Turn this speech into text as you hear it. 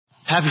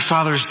Happy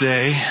Father's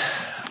Day.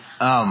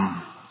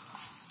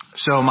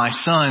 So my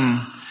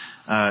son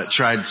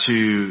tried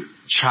to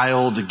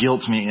child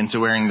guilt me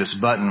into wearing this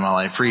button while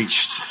I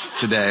preached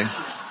today,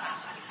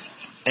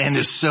 and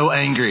is so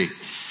angry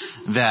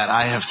that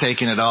I have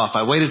taken it off.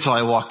 I waited till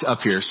I walked up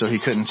here so he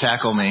couldn't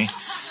tackle me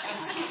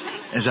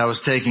as I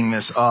was taking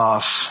this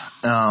off,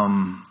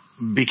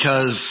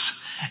 because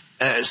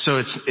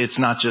so it's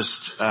not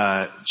just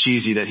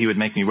cheesy that he would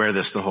make me wear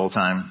this the whole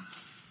time.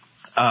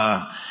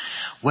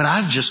 What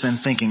I've just been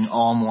thinking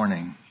all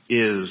morning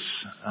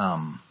is,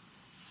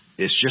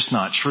 it's just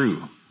not true.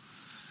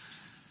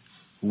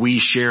 We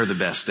share the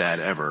best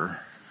dad ever.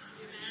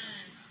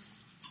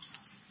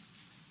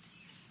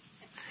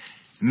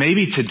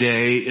 Maybe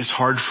today is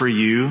hard for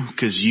you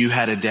because you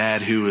had a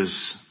dad who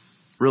was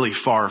really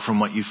far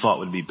from what you thought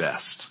would be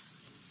best.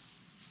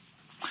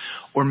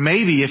 Or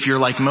maybe if you're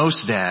like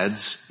most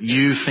dads,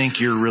 you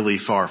think you're really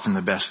far from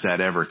the best dad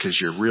ever because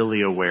you're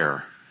really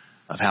aware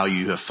of how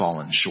you have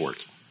fallen short.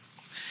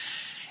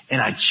 And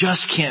I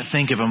just can't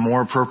think of a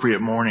more appropriate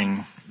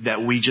morning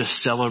that we just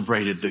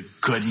celebrated the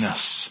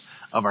goodness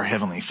of our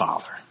Heavenly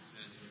Father.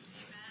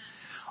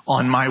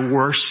 On my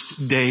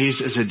worst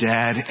days as a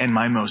dad and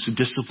my most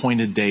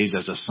disappointed days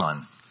as a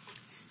son,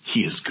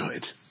 He is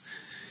good.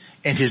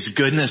 And His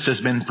goodness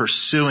has been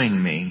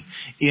pursuing me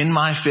in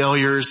my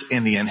failures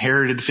and the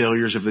inherited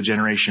failures of the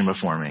generation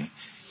before me.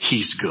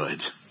 He's good.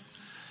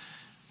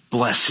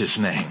 Bless His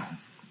name.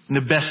 And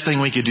the best thing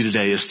we could do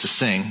today is to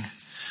sing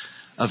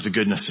of the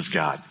goodness of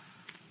God.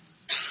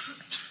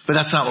 But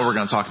that's not what we're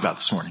going to talk about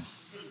this morning.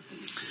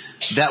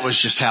 That was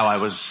just how I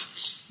was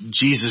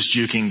Jesus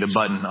juking the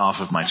button off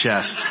of my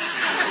chest.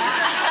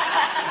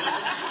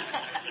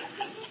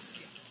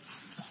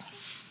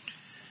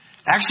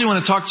 I actually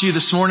want to talk to you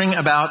this morning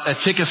about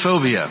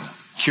aticophobia.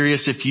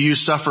 Curious if you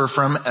suffer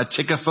from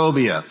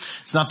aticophobia.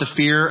 It's not the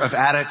fear of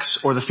addicts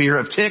or the fear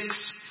of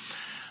ticks.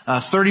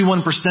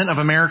 31% of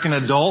American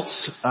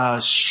adults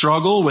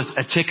struggle with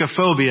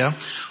aticophobia,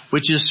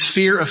 which is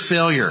fear of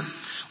failure,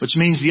 which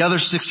means the other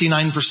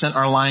 69%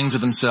 are lying to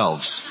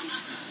themselves.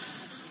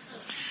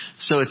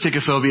 So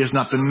aticophobia is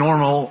not the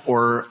normal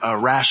or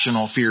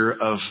rational fear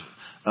of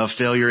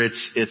failure.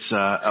 It's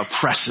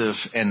oppressive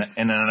and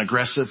an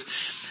aggressive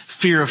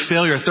fear of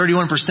failure.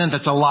 31%,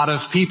 that's a lot of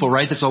people,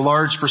 right? That's a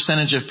large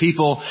percentage of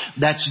people.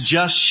 That's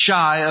just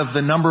shy of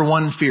the number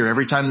one fear.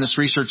 Every time this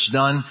research is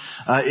done,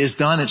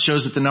 it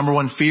shows that the number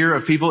one fear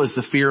of people is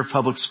the fear of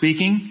public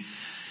speaking.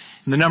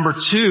 And the number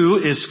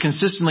two is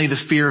consistently the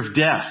fear of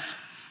death,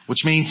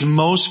 which means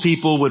most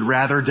people would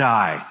rather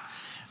die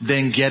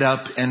than get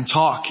up and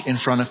talk in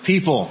front of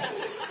people.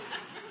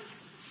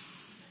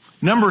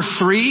 Number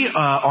three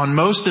on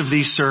most of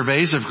these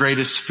surveys of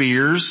greatest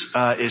fears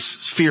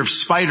is fear of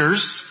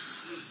spiders.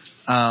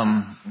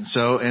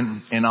 So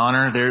in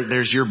honor,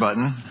 there's your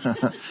button.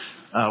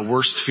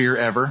 Worst fear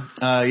ever.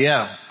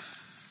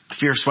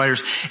 Fear of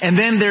spiders. And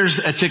then there's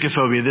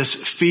aticophobia, this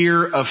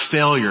fear of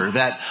failure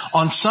that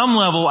on some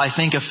level I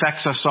think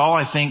affects us all.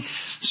 I think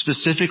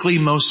specifically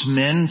most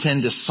men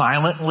tend to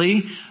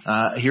silently,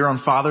 here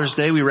on Father's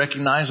Day, we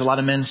recognize a lot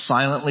of men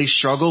silently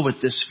struggle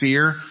with this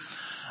fear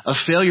of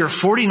failure.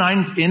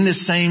 In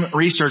this same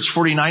research,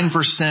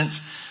 49%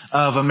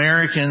 of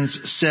Americans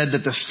said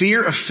that the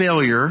fear of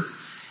failure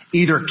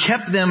either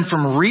kept them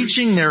from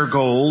reaching their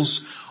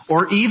goals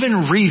or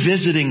even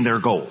revisiting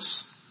their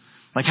goals.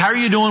 Like, how are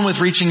you doing with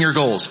reaching your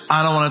goals?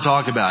 I don't want to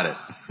talk about it.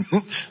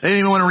 They didn't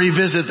even want to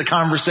revisit the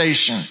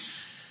conversation.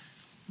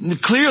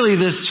 Clearly,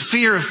 this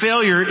fear of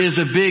failure is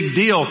a big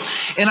deal.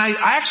 And I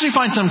actually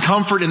find some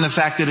comfort in the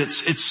fact that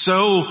it's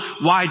so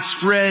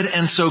widespread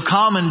and so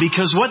common,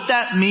 because what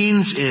that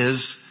means is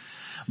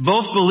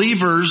both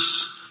believers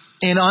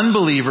and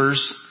unbelievers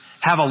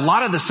have a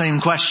lot of the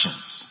same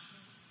questions.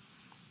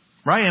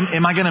 Right?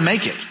 Am I going to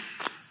make it?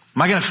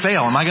 Am I going to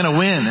fail? Am I going to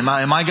win? Am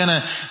I going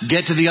to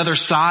get to the other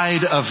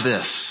side of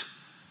this?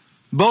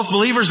 Both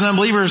believers and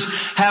unbelievers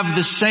have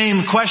the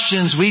same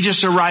questions. We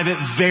just arrive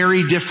at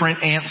very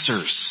different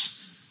answers.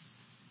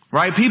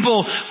 Right?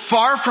 People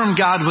far from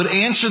God would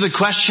answer the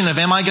question of,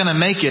 am I going to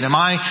make it? Am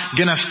I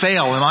going to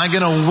fail? Am I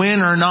going to win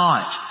or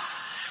not?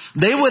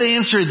 They would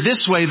answer it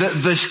this way.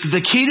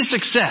 The key to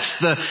success,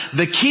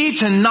 the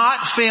key to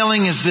not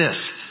failing is this: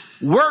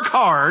 work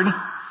hard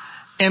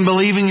and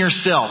believe in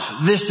yourself.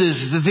 This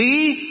is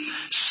the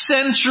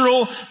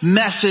central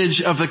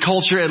message of the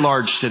culture at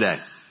large today.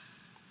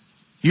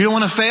 You don't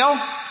want to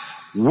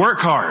fail? Work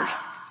hard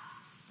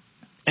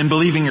and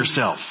believe in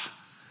yourself.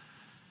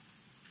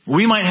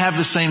 We might have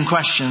the same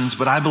questions,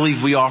 but I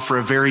believe we offer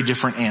a very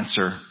different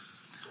answer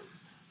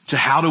to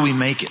how do we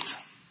make it?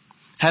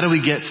 How do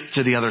we get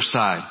to the other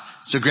side?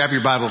 So grab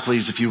your Bible,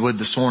 please, if you would,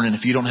 this morning.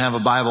 If you don't have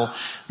a Bible,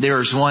 there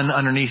is one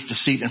underneath the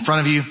seat in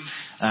front of you.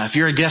 If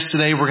you're a guest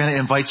today, we're going to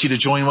invite you to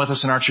join with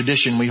us in our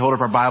tradition. We hold up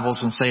our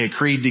Bibles and say a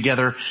creed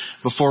together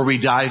before we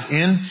dive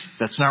in. If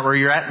that's not where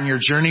you're at in your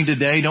journey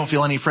today, don't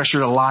feel any pressure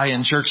to lie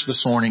in church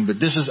this morning. But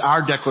this is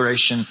our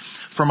declaration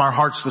from our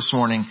hearts this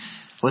morning.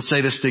 Let's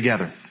say this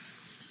together.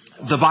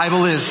 The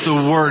Bible is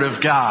the Word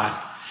of God,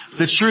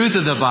 The truth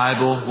of the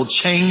Bible will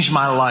change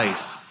my life.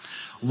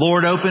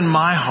 Lord, open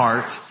my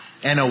heart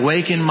and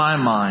awaken my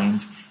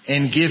mind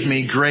and give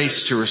me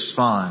grace to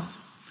respond.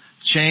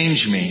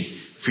 Change me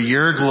for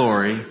your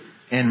glory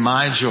and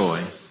my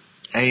joy.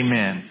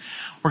 Amen.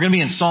 We're going to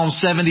be in Psalm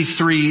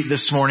 73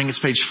 this morning. It's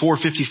page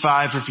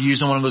 455 if you're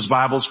using one of those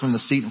Bibles from the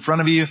seat in front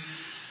of you.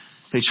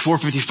 Page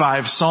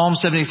 455, Psalm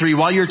 73.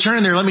 While you're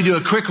turning there, let me do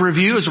a quick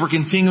review as we're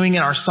continuing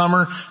in our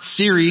summer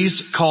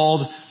series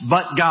called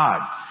But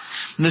God.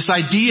 And this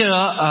idea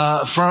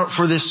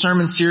for this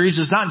sermon series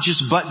is not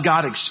just but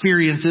God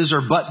experiences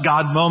or but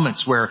God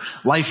moments where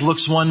life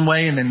looks one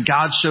way and then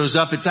God shows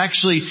up. It's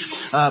actually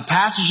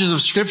passages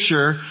of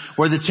Scripture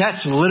where the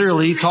text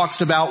literally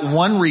talks about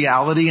one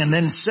reality and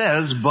then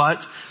says but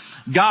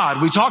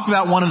God. We talked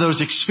about one of those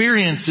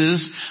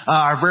experiences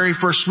our very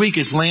first week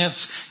as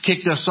Lance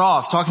kicked us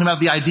off, talking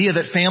about the idea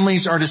that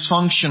families are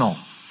dysfunctional.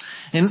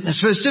 And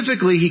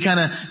specifically, he kind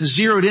of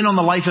zeroed in on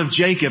the life of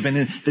Jacob and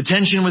the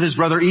tension with his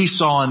brother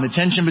Esau and the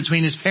tension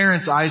between his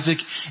parents, Isaac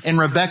and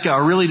Rebekah,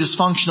 a really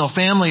dysfunctional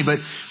family.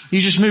 But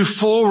you just move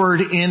forward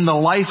in the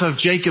life of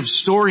Jacob's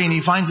story and he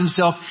finds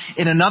himself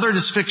in another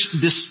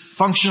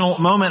dysfunctional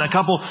moment a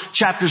couple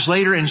chapters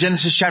later in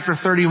Genesis chapter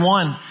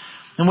 31.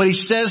 And what he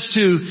says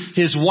to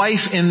his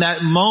wife in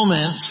that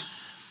moment,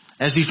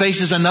 as he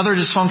faces another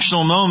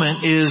dysfunctional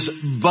moment, is,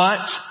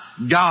 but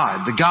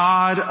God, the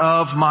God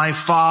of my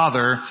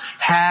father,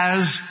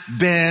 has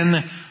been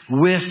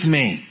with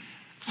me.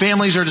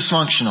 Families are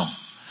dysfunctional,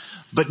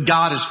 but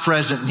God is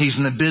present and He's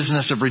in the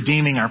business of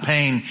redeeming our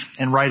pain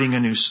and writing a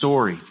new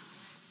story.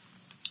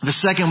 The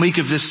second week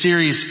of this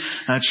series,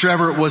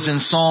 Trevor was in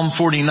Psalm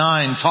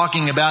 49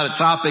 talking about a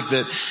topic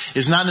that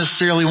is not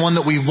necessarily one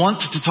that we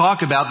want to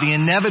talk about, the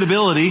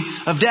inevitability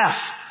of death.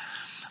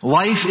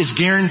 Life is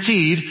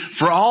guaranteed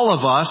for all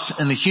of us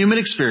in the human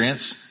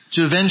experience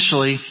to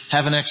eventually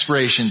have an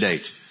expiration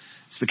date.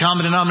 It's the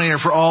common denominator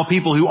for all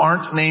people who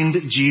aren't named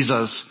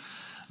Jesus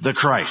the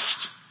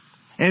Christ.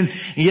 And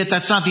yet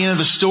that's not the end of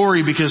the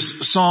story, because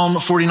Psalm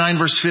 49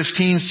 verse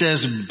 15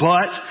 says,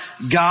 but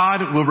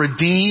God will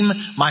redeem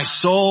my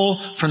soul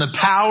from the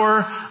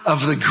power of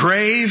the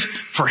grave,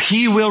 for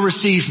He will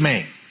receive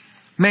me.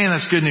 Man,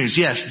 that's good news.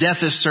 Yes, death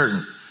is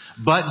certain,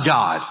 but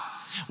God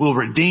will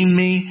redeem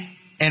me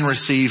and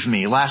receive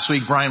me. Last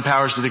week, Brian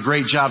Powers did a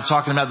great job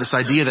talking about this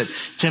idea that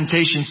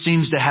temptation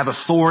seems to have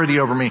authority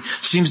over me,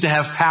 seems to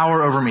have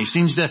power over me,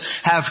 seems to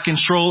have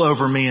control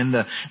over me. And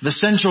the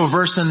central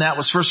verse in that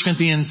was 1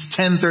 Corinthians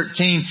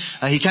 10:13.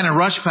 He kind of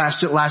rushed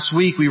past it last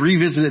week. We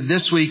revisited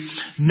this week.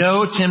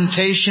 No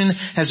temptation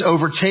has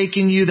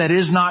overtaken you that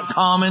is not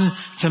common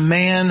to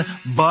man,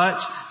 but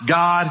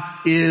God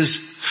is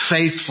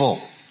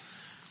faithful.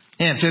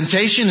 And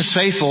temptation is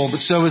faithful,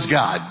 but so is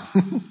God.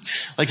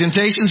 Like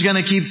temptation's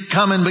going to keep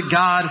coming, but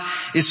God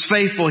is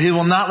faithful. He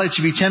will not let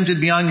you be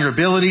tempted beyond your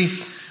ability.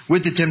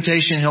 With the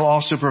temptation, He'll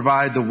also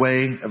provide the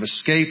way of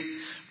escape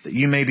that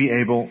you may be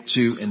able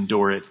to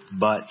endure it,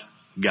 but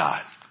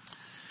God.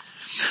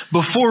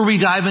 Before we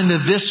dive into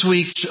this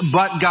week's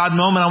but God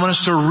moment, I want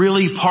us to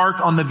really park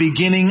on the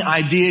beginning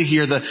idea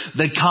here,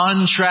 the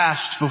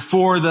contrast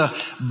before the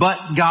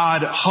but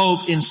God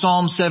hope in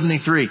Psalm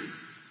 73.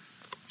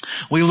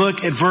 We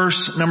look at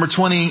verse number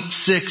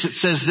 26. It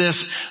says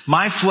this,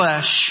 my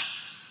flesh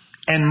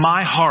and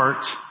my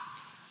heart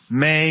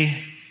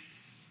may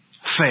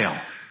fail.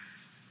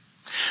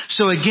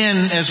 So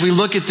again, as we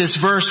look at this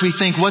verse, we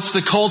think, what's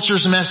the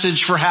culture's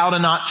message for how to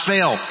not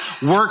fail?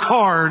 Work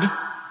hard.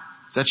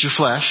 That's your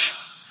flesh.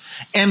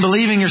 And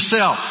believe in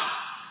yourself.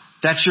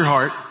 That's your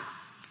heart.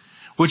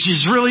 Which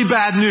is really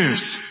bad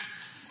news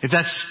if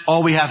that's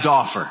all we have to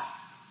offer.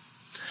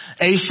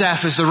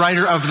 Asaph is the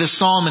writer of this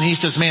psalm, and he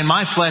says, man,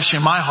 my flesh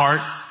and my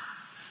heart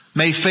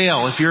may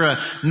fail. If you're a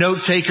note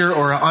taker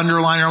or an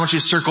underliner, I want you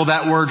to circle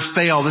that word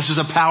fail. This is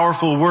a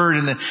powerful word.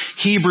 In the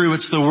Hebrew,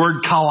 it's the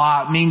word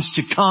kala. It means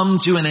to come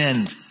to an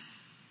end.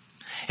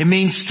 It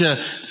means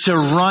to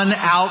run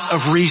out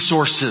of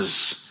resources.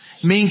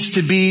 It means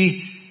to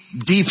be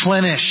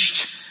deplenished,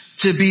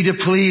 to be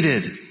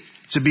depleted,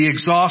 to be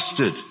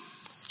exhausted,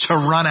 to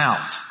run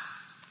out,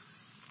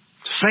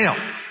 to fail.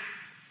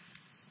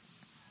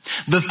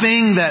 The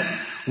thing that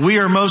we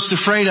are most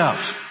afraid of.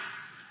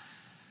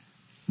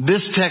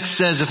 This text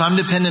says if I'm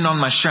dependent on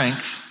my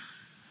strength,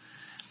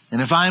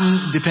 and if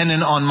I'm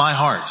dependent on my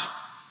heart,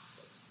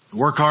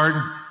 work hard,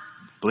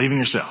 believe in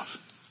yourself.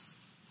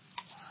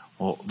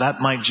 Well,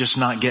 that might just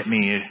not get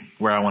me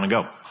where I want to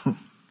go.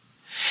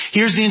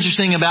 Here's the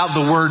interesting thing about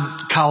the word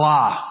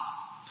kala,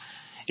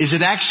 is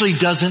it actually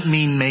doesn't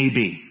mean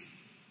maybe.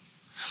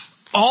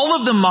 All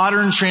of the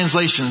modern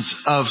translations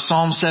of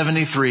Psalm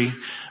 73,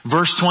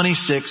 verse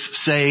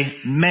 26, say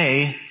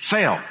may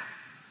fail.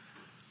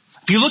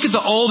 If you look at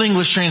the Old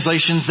English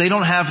translations, they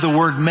don't have the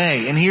word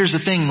may. And here's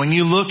the thing. When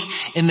you look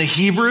in the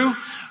Hebrew,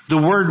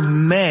 the word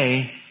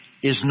may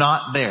is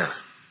not there.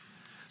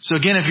 So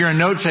again, if you're a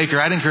note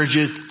taker, I'd encourage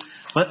you,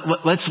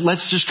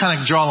 let's just kind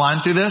of draw a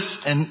line through this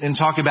and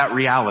talk about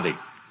reality.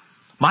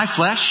 My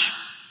flesh,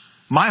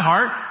 my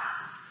heart,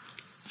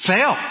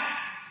 fail.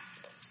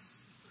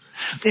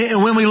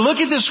 When we look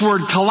at this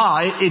word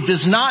kalai, it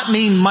does not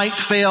mean might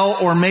fail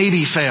or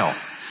maybe fail.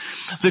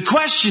 The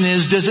question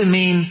is, does it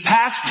mean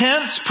past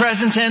tense,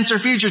 present tense, or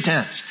future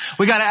tense?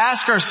 We got to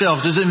ask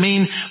ourselves, does it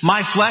mean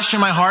my flesh and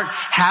my heart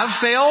have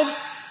failed?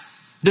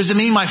 Does it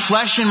mean my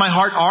flesh and my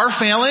heart are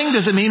failing?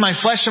 Does it mean my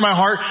flesh and my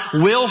heart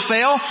will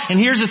fail? And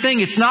here's the thing,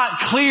 it's not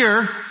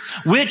clear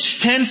which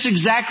tense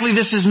exactly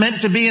this is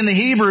meant to be in the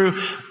Hebrew,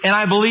 and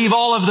I believe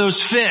all of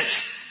those fit.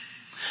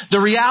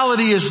 The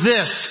reality is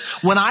this,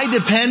 when I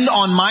depend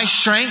on my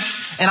strength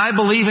and I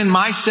believe in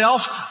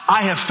myself,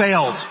 I have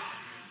failed.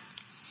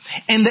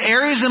 In the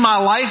areas of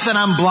my life that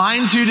I'm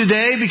blind to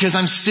today because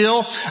I'm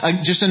still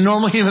just a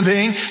normal human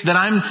being, that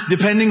I'm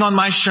depending on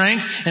my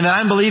strength and that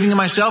I'm believing in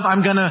myself,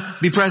 I'm going to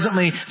be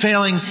presently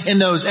failing in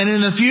those. And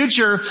in the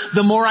future,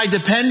 the more I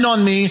depend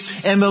on me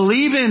and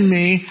believe in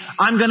me,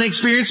 I'm going to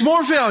experience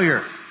more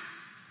failure.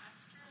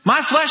 My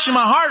flesh and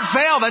my heart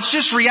fail. That's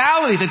just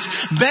reality. That's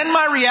been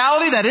my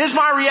reality. That is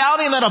my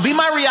reality, and that'll be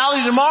my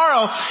reality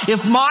tomorrow.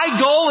 If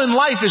my goal in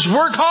life is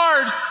work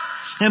hard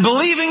and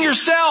believe in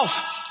yourself,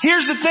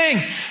 here's the thing.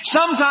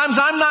 Sometimes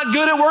I'm not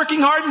good at working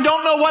hard and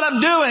don't know what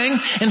I'm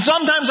doing. And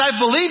sometimes I've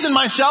believed in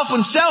myself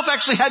when self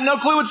actually had no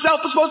clue what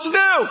self was supposed to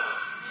do.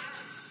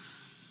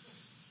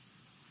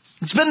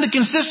 It's been the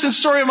consistent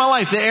story of my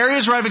life. The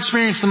areas where I've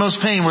experienced the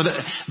most pain were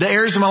the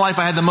areas of my life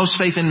I had the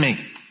most faith in me.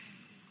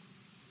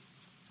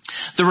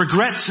 The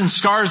regrets and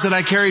scars that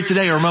I carry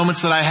today are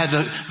moments that I had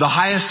the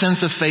highest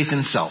sense of faith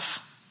in self.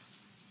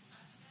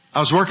 I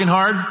was working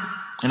hard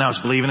and I was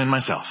believing in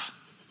myself.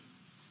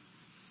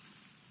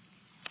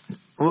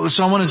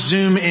 So I want to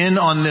zoom in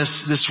on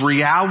this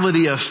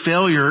reality of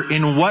failure.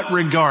 In what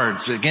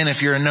regards? Again, if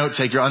you're a note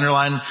taker,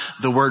 underline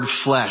the word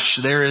flesh.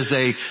 There is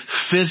a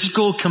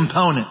physical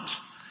component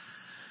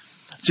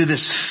to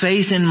this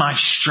faith in my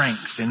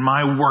strength, in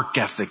my work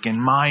ethic,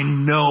 in my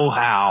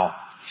know-how,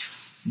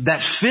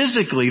 that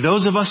physically,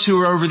 those of us who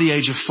are over the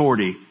age of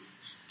 40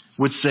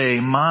 would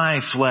say, my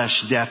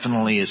flesh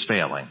definitely is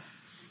failing.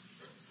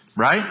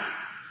 Right?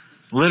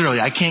 Literally,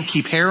 I can't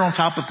keep hair on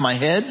top of my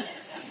head.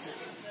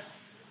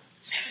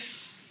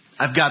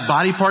 I've got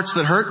body parts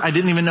that hurt I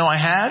didn't even know I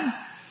had.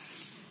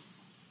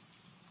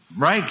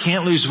 Right?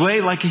 Can't lose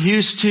weight like I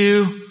used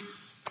to.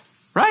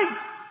 Right?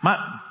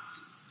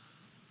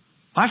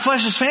 My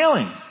flesh is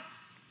failing.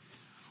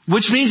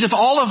 Which means if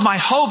all of my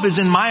hope is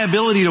in my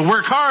ability to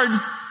work hard,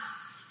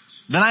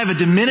 then I have a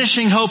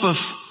diminishing hope of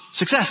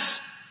success.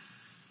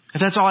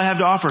 If that's all I have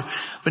to offer.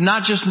 But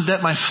not just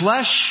that my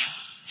flesh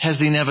has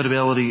the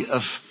inevitability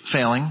of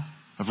failing,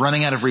 of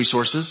running out of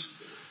resources.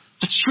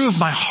 That's true of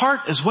my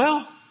heart as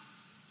well.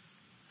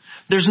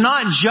 There's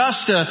not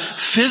just a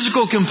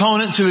physical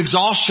component to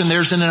exhaustion.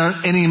 There's an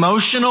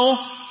emotional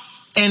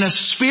and a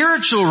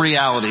spiritual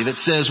reality that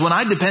says when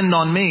I depend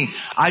on me,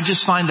 I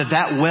just find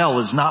that well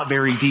is not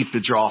very deep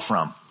to draw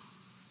from.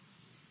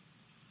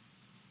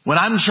 When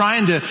I'm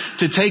trying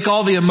to take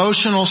all the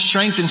emotional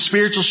strength and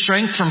spiritual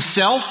strength from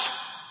self,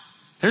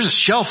 there's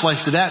a shelf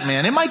life to that,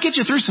 man. It might get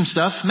you through some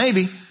stuff,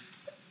 maybe.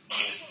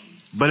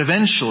 But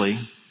eventually,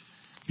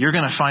 you're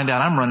going to find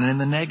out I'm running in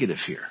the negative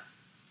here.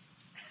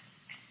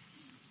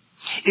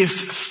 If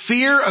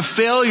fear of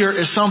failure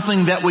is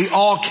something that we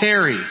all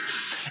carry,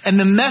 and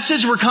the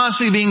message we're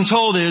constantly being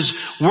told is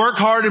work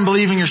hard and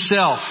believe in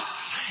yourself.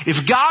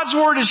 If God's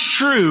word is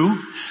true,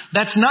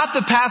 that's not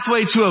the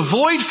pathway to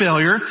avoid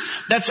failure.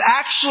 That's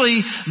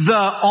actually the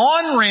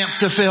on-ramp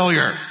to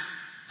failure.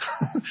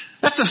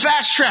 That's the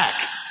fast track.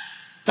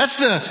 That's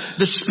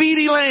the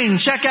speedy lane,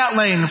 checkout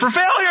lane for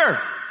failure.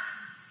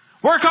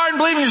 Work hard and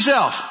believe in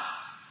yourself.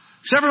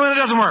 Except for when it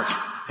doesn't work.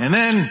 And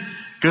then,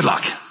 good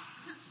luck.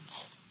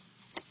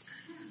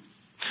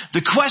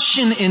 The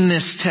question in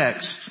this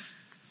text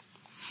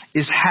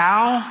is,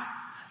 how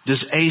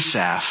does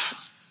Asaph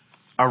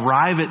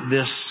arrive at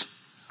this,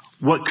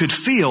 what could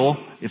feel,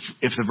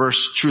 if the verse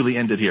truly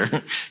ended here,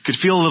 could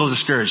feel a little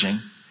discouraging.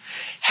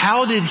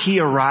 How did he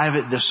arrive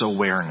at this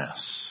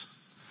awareness?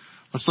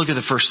 Let's look at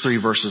the first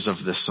 3 verses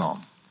of this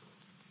psalm.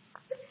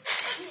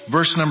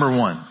 Verse number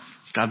 1.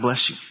 God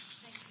bless you.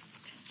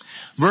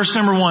 Verse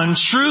number 1.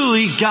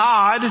 Truly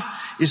God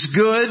is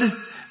good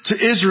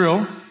to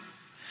Israel,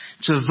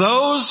 to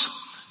those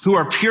who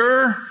are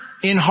pure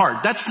in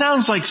heart. That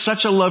sounds like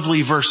such a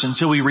lovely verse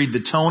until we read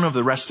the tone of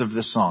the rest of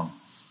this song.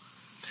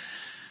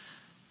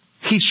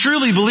 He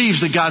truly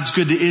believes that God's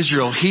good to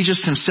Israel. He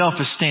just himself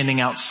is standing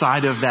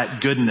outside of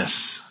that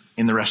goodness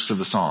in the rest of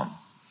the psalm.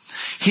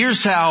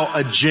 Here's how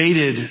a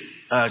jaded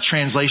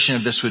translation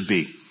of this would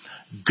be.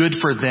 Good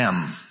for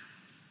them.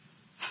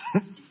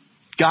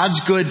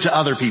 God's good to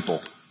other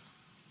people.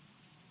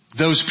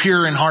 Those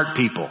pure in heart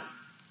people.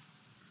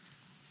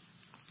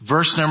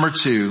 Verse number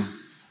 2,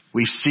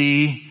 we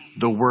see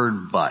the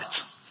word but.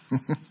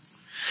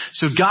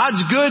 So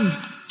God's good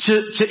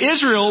to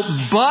Israel,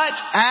 but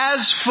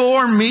as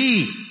for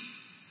me,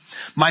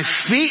 my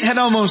feet had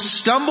almost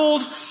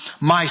stumbled.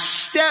 My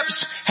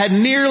steps had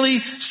nearly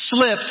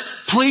slipped.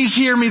 Please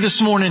hear me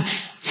this morning.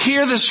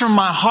 Hear this from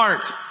my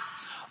heart.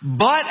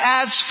 But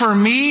as for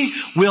me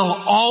will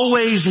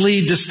always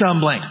lead to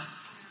stumbling.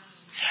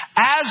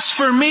 as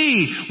for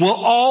me will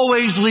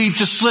always lead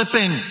to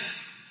slipping.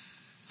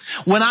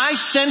 When I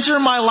center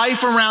my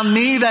life around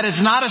me, that is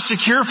not a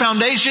secure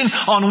foundation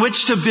on which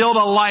to build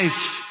a life.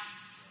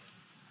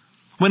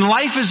 When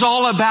life is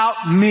all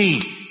about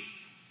me,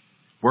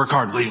 work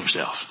hard, believe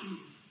yourself.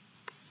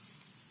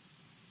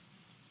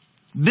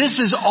 This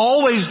is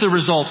always the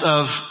result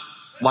of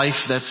life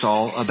that's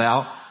all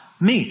about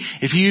me.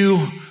 If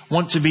you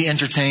want to be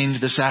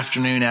entertained this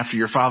afternoon after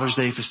your Father's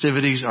Day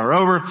festivities are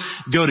over,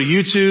 go to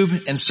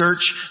YouTube and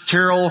search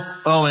Terrell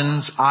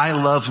Owens, I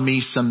Love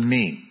Me Some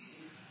Me.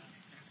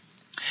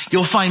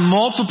 You'll find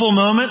multiple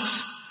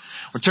moments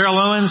where Terrell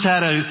Owens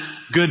had a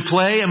good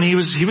play. I mean,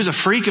 he was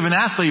a freak of an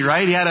athlete,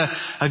 right? He had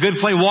a good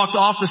play, walked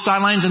off the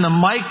sidelines, and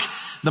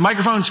the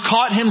microphones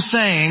caught him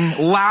saying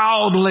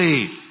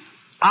loudly,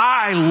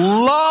 I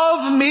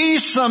love me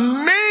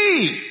some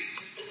me.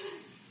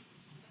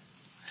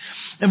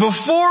 And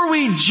before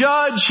we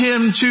judge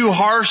him too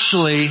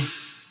harshly,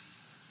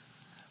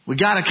 we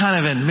gotta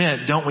kind of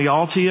admit, don't we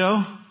all,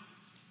 T.O.?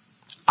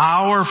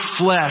 Our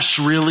flesh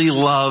really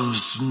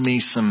loves me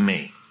some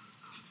me.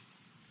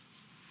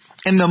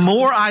 And the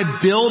more I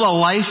build a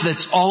life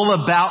that's all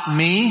about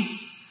me,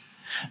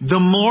 the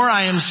more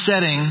I am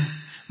setting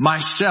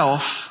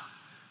myself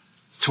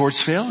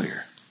towards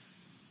failure.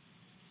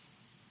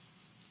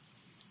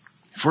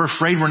 If we're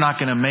afraid we're not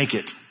going to make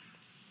it,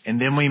 and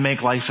then we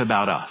make life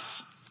about us.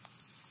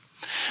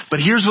 But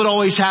here's what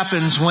always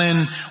happens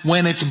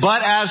when it's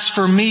but as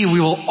for me, we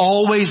will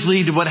always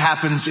lead to what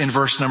happens in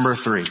verse number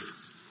 3.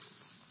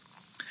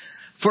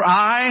 For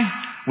I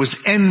was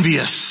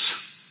envious.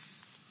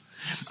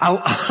 I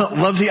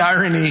love the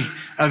irony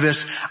of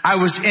this. I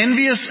was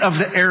envious of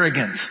the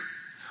arrogant.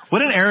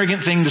 What an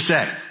arrogant thing to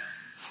say.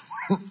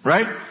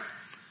 Right?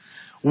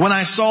 When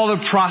I saw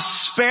the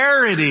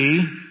prosperity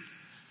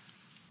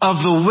of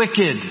the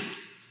wicked.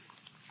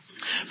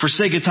 For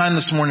sake of time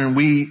this morning,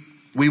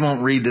 we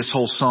won't read this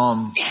whole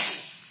psalm.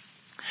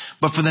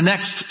 But for the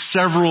next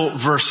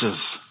several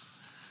verses,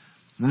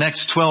 the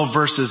next 12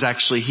 verses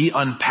actually, he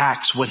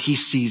unpacks what he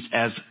sees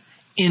as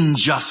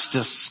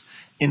injustice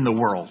in the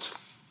world.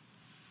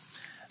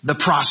 The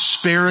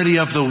prosperity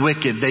of the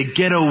wicked. They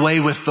get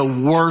away with the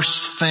worst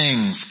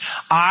things.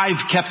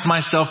 I've kept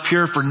myself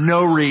pure for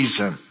no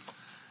reason.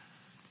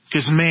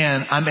 Because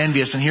man, I'm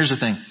envious. And here's the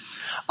thing.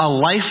 A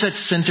life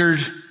that's centered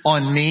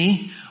on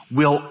me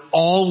will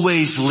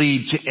always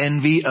lead to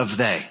envy of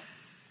they.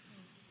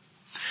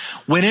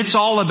 When it's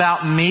all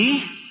about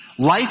me,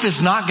 life is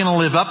not going to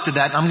live up to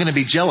that. I'm going to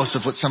be jealous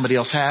of what somebody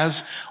else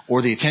has,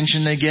 or the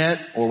attention they get,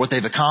 or what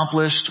they've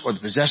accomplished, or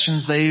the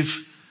possessions they've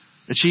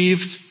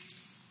achieved.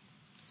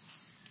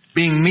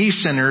 Being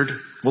me-centered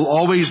will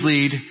always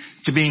lead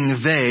to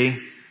being they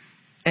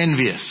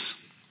envious.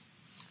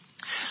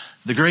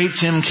 The great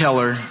Tim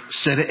Keller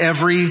said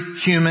every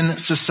human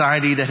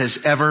society that has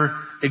ever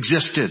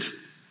existed,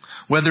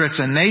 whether it's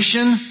a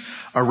nation,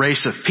 a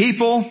race of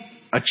people,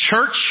 a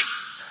church,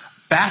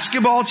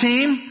 basketball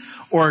team,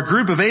 or a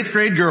group of 8th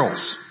grade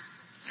girls,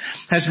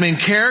 has been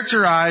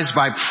characterized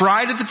by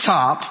pride at the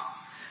top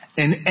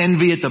and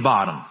envy at the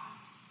bottom.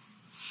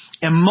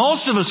 And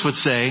most of us would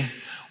say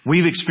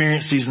we've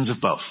experienced seasons of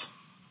both.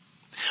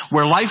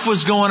 Where life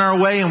was going our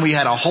way and we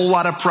had a whole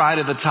lot of pride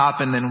at the top,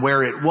 and then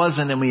where it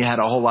wasn't and we had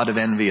a whole lot of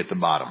envy at the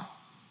bottom.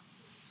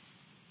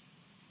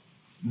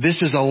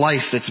 This is a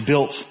life that's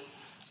built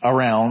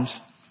around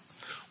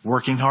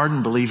working hard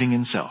and believing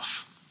in self.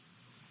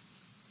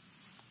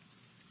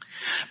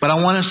 But I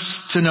want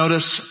us to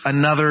notice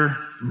another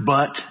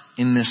but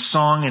in this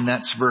song, and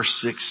that's verse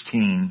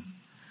 16.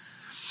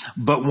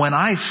 But when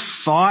I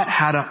thought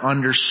how to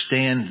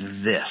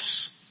understand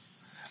this,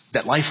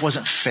 that life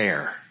wasn't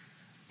fair,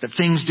 that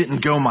things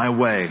didn't go my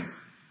way,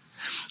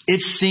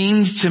 it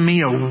seemed to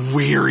me a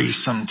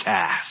wearisome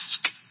task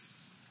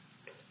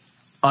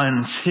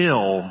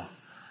until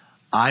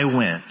I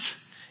went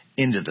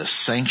into the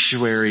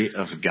sanctuary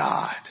of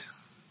God.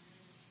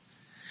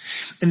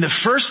 And the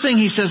first thing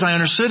he says I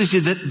understood is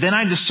that then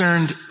I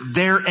discerned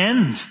their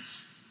end.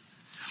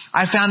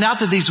 I found out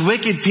that these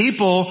wicked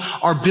people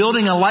are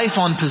building a life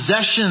on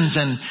possessions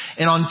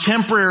and on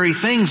temporary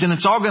things, and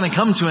it's all going to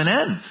come to an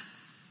end.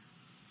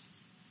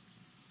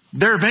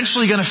 They're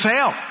eventually going to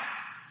fail.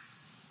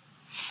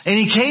 And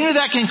he came to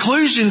that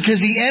conclusion because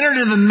he entered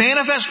into the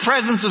manifest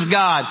presence of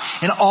God,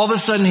 and all of a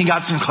sudden he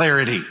got some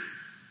clarity.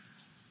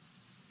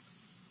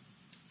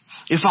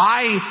 If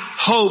I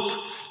hope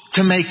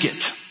to make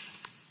it,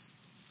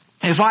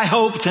 if I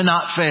hope to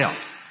not fail,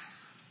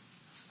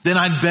 then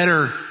I'd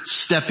better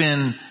step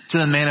in to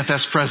the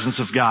manifest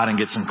presence of God and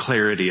get some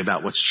clarity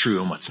about what's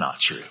true and what's not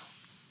true.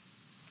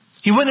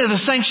 He went into the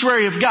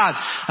sanctuary of God.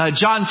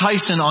 John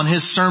Tyson, on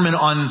his sermon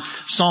on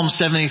Psalm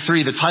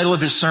 73, the title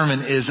of his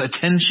sermon is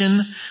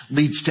Attention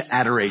Leads to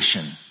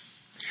Adoration.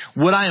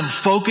 What I am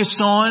focused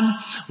on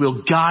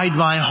will guide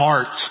my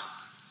heart.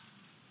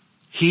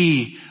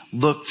 He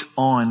looked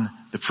on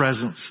the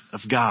presence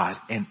of God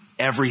and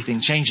everything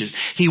changes.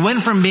 He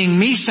went from being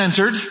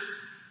me-centered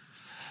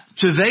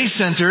to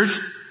they-centered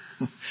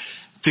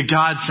to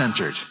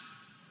God-centered.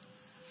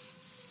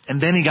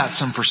 And then he got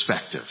some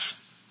perspective,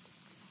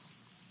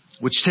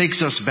 which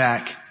takes us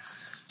back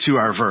to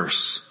our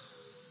verse.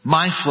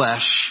 My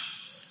flesh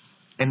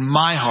and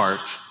my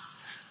heart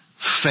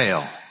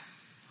fail,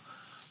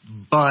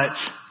 but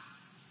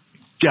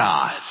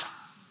God.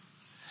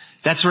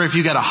 That's where if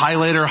you got a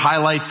highlighter,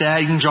 highlight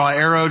that. You can draw an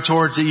arrow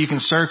towards it. You can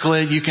circle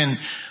it. You can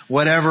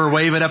whatever,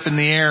 wave it up in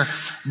the air.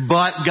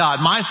 But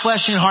God. My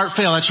flesh and heart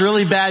fail. That's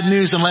really bad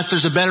news unless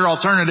there's a better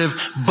alternative.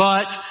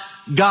 But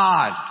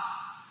God.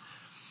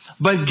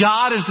 But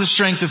God is the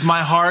strength of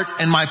my heart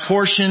and my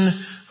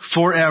portion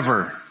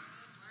forever.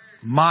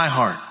 My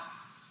heart.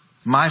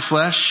 My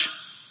flesh.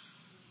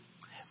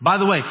 By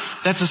the way,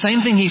 that's the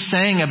same thing he's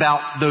saying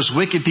about those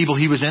wicked people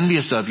he was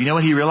envious of. You know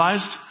what he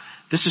realized?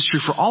 This is true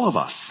for all of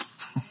us.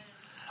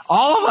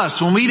 All of us,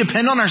 when we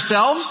depend on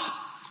ourselves,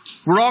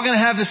 we're all going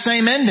to have the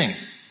same ending.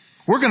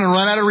 We're going to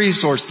run out of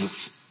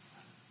resources.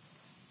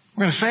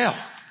 We're going to fail.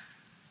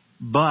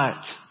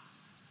 But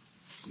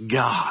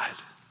God.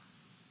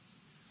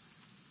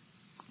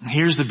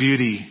 Here's the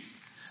beauty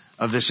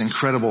of this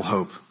incredible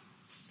hope.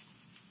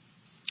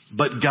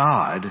 But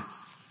God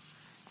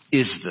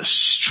is the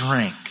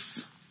strength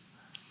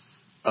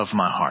of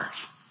my heart.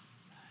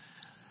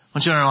 I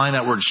want you to underline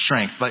that word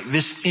strength. Like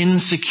this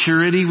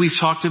insecurity we've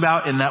talked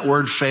about in that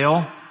word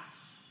fail.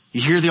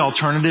 You hear the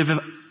alternative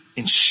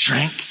in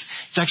strength?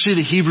 It's actually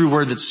the Hebrew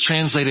word that's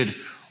translated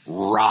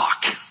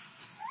rock.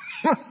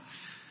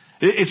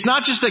 It's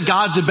not just that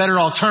God's a better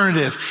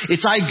alternative.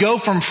 It's I go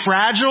from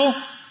fragile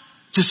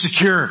to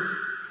secure,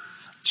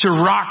 to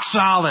rock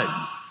solid.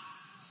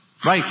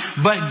 Right?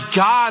 But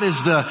God is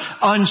the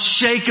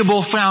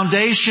unshakable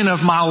foundation of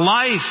my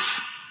life.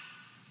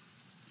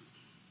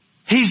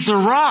 He's the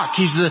rock.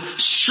 He's the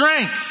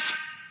strength.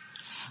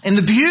 And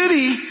the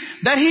beauty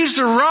that He's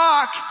the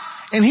rock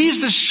and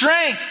He's the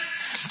strength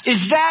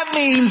is that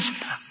means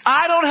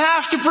I don't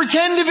have to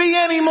pretend to be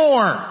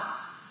anymore.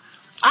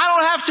 I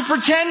don't have to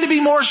pretend to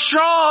be more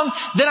strong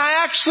than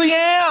I actually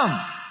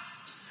am.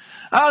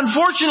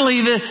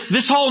 Unfortunately,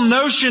 this whole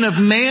notion of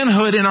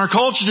manhood in our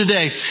culture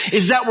today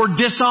is that we're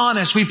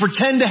dishonest. We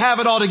pretend to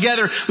have it all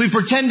together. We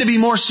pretend to be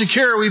more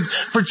secure. We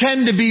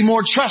pretend to be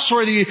more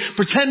trustworthy. We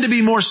pretend to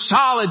be more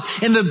solid.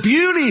 And the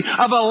beauty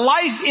of a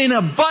life in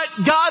a but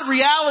God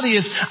reality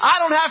is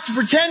I don't have to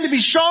pretend to be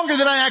stronger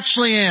than I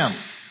actually am.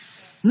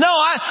 No,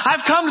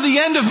 I've come to the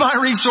end of my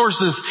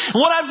resources.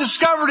 And what I've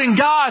discovered in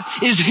God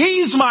is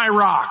He's my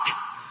rock.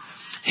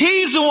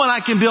 He's the one I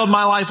can build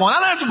my life on. I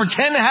don't have to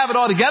pretend to have it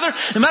all together.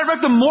 As a matter of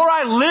fact, the more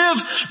I live,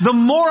 the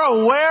more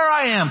aware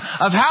I am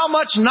of how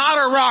much not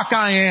a rock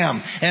I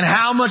am and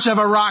how much of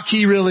a rock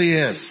He really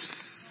is.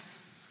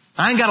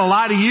 I ain't got to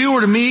lie to you or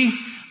to me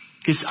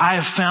because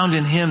I have found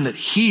in Him that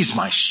He's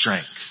my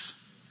strength.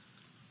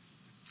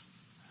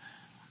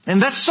 And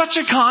that's such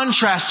a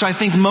contrast to, I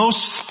think, most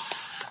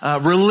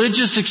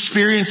religious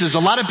experiences. A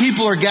lot of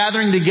people are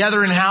gathering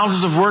together in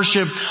houses of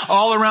worship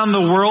all around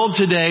the world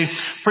today,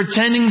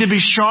 pretending to be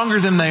stronger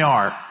than they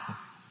are.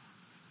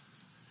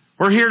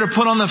 We're here to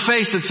put on the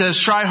face that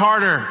says, try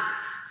harder,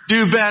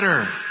 do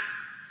better,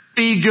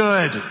 be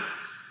good.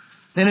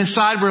 And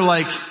inside we're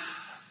like,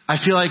 I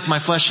feel like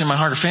my flesh and my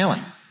heart are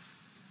failing.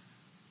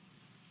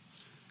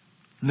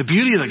 And the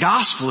beauty of the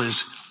gospel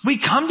is we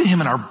come to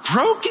Him in our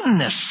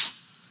brokenness.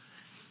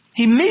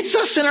 He meets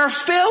us in our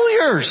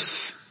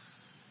failures.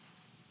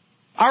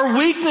 Our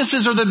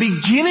weaknesses are the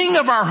beginning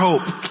of our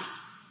hope.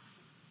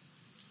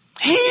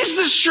 He's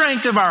the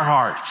strength of our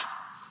heart.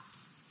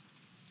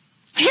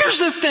 Here's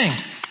the thing.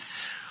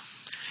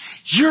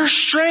 Your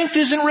strength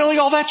isn't really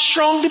all that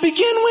strong to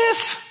begin with.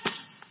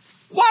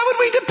 Why would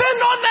we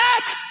depend on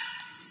that?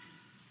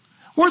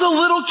 We're the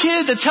little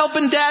kid that's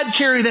helping dad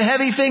carry the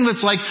heavy thing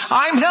that's like,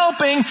 I'm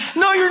helping.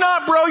 No, you're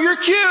not, bro. You're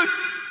cute.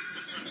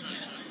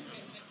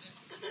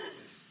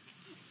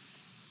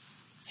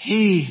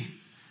 He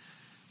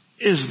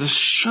is the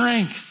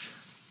strength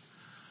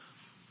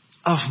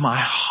of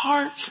my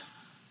heart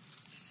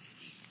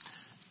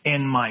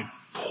and my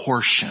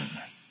portion.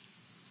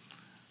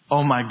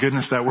 Oh my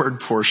goodness, that word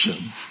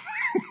portion.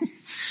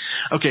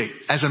 Okay,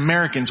 as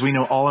Americans, we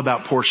know all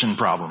about portion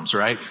problems,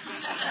 right?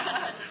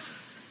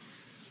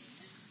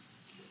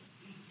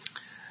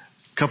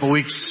 A couple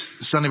weeks,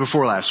 Sunday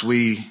before last,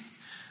 a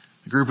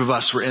group of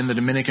us were in the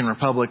Dominican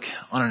Republic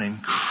on an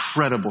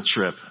incredible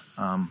trip.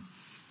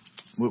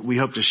 We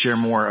hope to share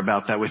more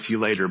about that with you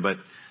later, but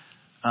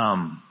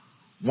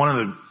one of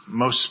the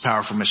most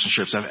powerful mission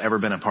trips I've ever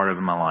been a part of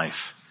in my life.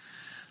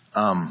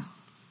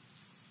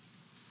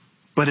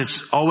 But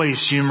it's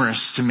always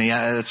humorous to me.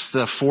 It's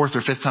the fourth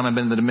or fifth time I've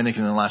been to the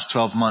Dominican in the last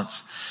 12 months.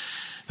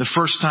 The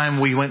first time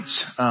we went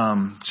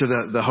to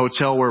the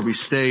hotel where we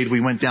stayed,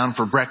 we went down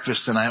for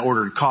breakfast and I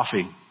ordered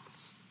coffee.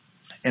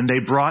 And they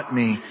brought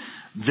me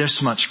this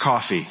much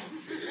coffee.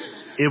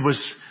 It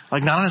was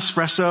like not an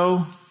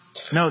espresso.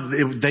 No,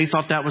 they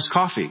thought that was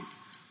coffee.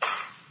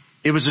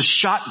 It was a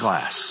shot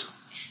glass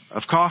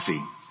of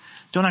coffee.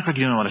 Don't act like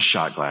you don't know what a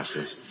shot glass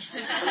is.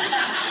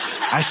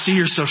 I see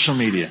your social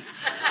media.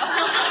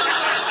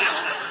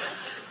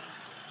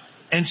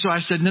 And so I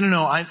said,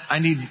 no, I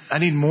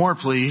need more,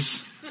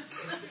 please.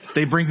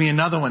 They bring me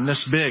another one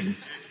this big.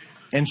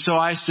 And so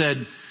I said,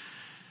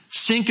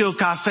 5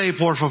 café,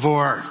 por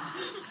favor.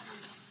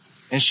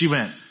 And she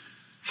went,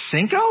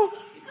 5?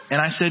 And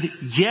I said,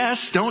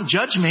 yes, don't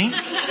judge me.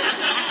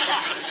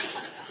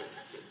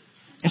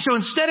 And so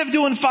instead of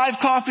doing 5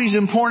 coffees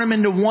and pouring them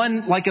into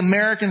one like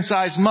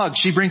American-sized mug,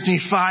 she brings me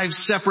 5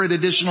 separate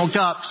additional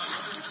cups.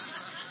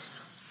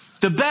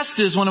 The best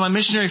is one of my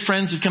missionary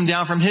friends had come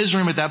down from his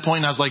room at that point,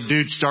 and I was like,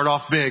 dude, start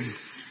off big.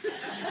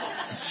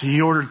 So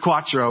he ordered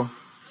Quattro.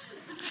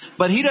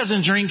 But he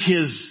doesn't drink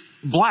his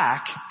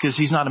black because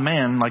he's not a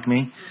man like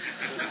me.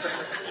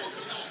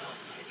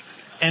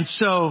 And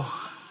so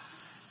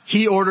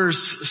he orders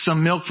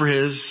some milk for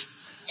his.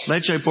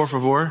 Leche, por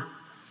favor.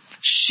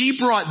 She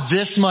brought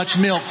this much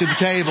milk to the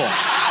table.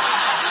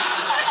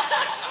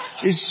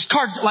 It's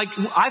like,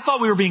 I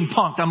thought we were being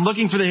punked. I'm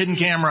looking for the hidden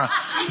camera.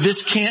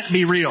 This can't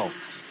be real.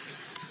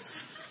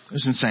 It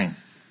was insane.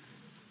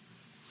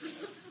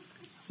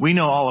 We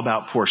know all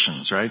about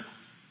portions, right?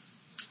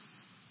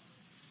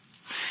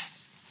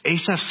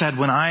 Asaph said,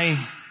 when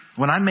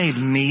I made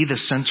me the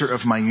center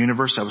of my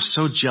universe, I was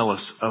so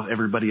jealous of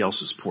everybody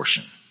else's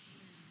portion.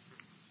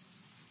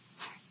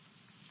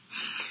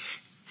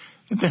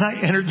 And then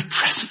I entered the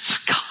presence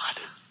of God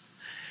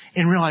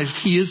and realized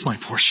He is my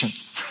portion.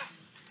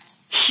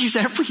 He's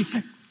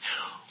everything.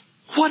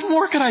 What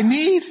more could I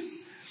need?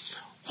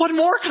 What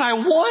more could I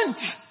want?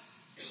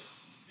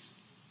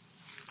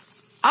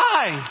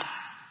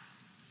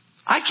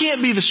 I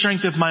can't be the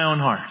strength of my own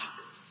heart.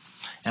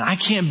 And I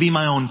can't be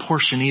my own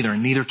portion either,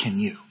 and neither can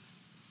you.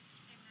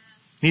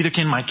 Neither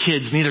can my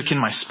kids, neither can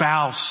my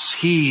spouse.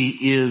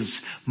 He is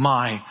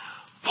my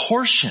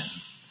portion.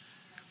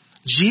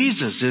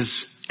 Jesus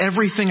is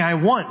everything I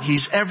want.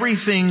 He's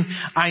everything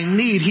I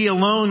need. He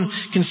alone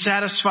can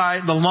satisfy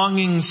the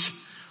longings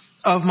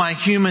of my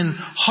human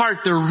heart.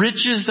 The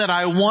riches that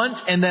I want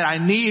and that I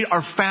need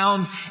are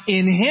found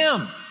in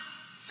Him.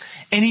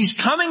 And He's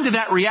coming to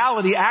that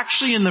reality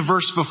actually in the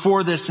verse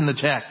before this in the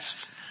text.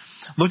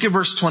 Look at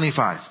verse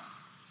 25.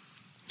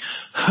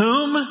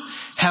 Whom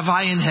have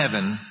I in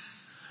heaven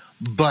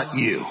but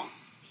you?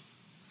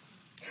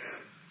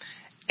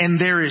 And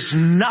there is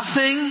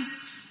nothing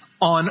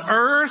on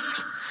earth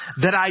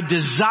that I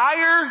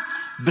desire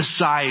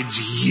besides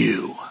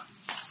you.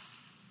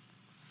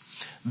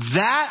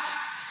 That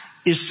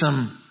is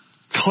some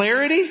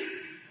clarity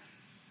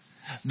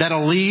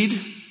that'll lead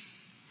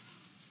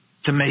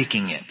to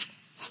making it.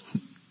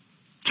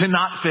 To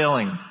not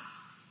failing.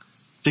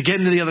 To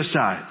getting to the other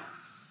side.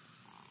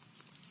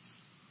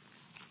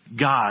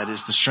 God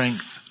is the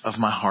strength of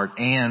my heart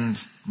and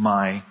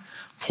my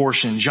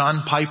portion.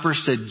 John Piper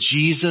said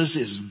Jesus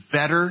is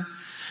better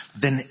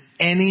than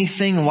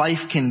anything life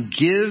can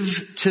give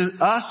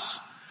to us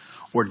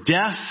or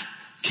death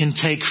can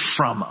take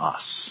from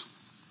us.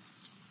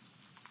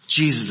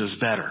 Jesus is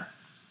better.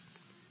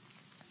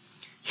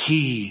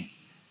 He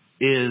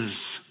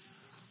is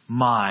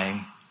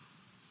my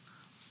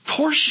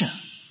portion.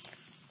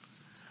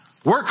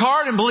 Work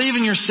hard and believe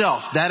in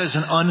yourself. That is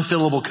an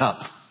unfillable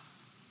cup.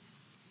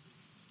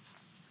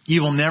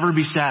 You will never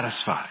be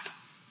satisfied.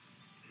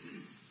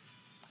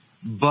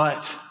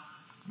 But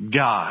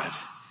God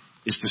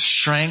is the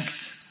strength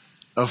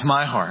of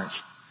my heart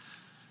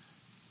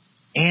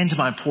and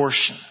my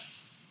portion.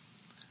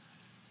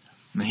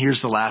 And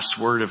here's the last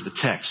word of the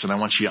text, and I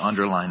want you to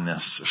underline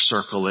this, or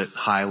circle it,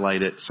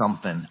 highlight it,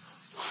 something.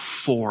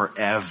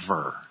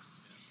 Forever.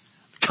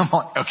 Come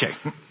on, okay.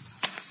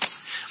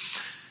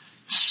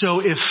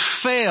 So if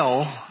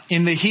fail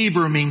in the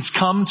Hebrew means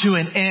come to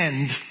an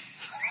end,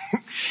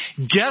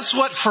 guess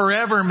what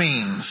forever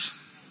means?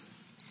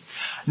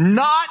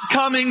 Not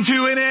coming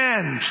to an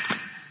end.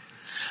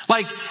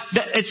 Like,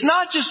 it's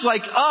not just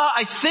like,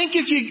 I think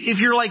if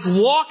you're like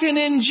walking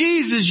in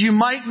Jesus, you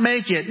might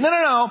make it.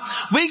 No.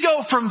 We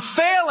go from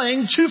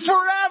failing to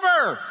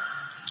forever.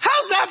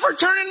 How's that for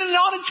turning it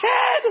on its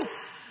head?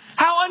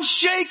 How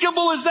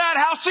unshakable is that?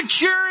 How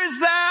secure is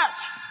that?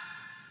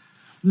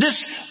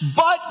 This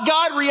but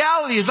God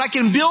reality is I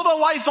can build a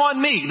life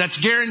on me that's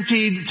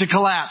guaranteed to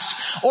collapse.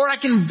 Or I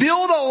can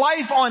build a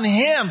life on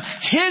Him,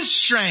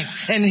 His strength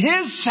and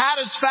His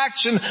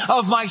satisfaction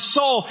of my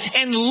soul.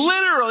 And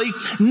literally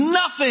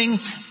nothing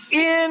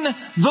in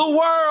the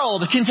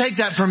world can take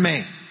that from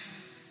me.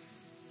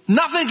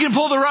 Nothing can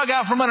pull the rug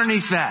out from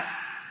underneath that.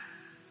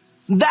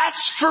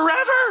 That's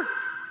forever.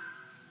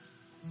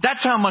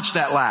 That's how much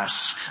that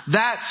lasts.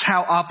 That's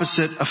how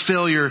opposite a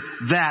failure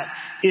that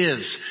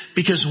is.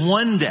 Because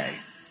one day,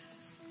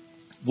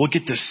 we'll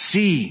get to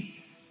see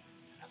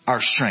our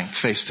strength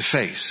face to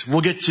face.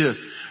 We'll get to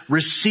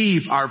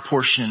receive our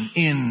portion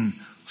in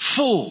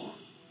full.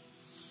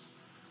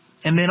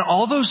 And then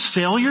all those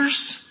failures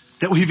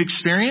that we've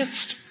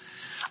experienced,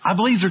 I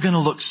believe they're going to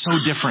look so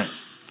different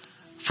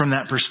from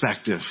that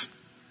perspective.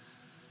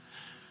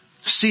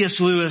 C.S.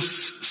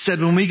 Lewis said,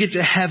 when we get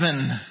to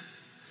heaven,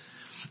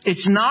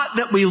 it's not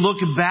that we look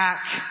back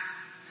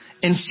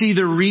and see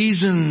the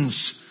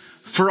reasons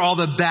for all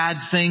the bad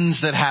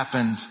things that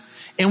happened.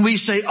 and we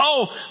say,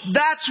 oh,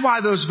 that's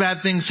why those bad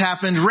things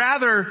happened.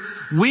 Rather,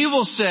 we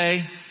will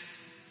say,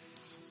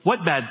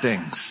 what bad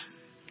things?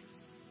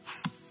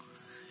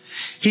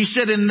 He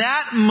said, in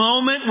that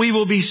moment, we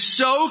will be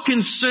so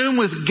consumed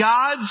with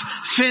God's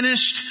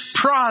finished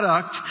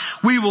product,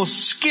 we will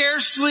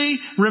scarcely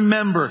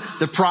remember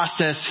the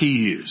process He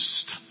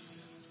used.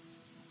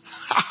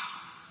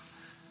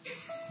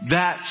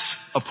 That's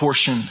a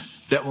portion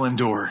that will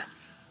endure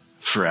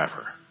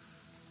forever.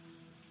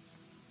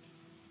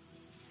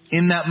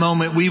 In that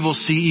moment, we will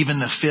see even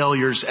the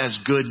failures as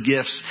good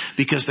gifts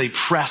because they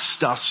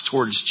pressed us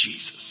towards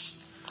Jesus.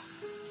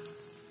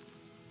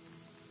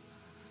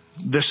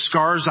 The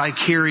scars I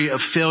carry of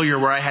failure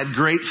where I had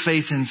great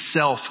faith in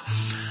self,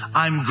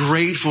 I'm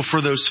grateful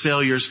for those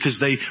failures because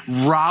they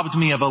robbed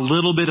me of a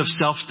little bit of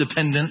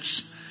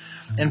self-dependence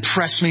and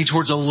pressed me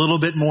towards a little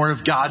bit more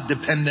of God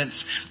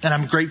dependence. And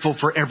I'm grateful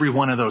for every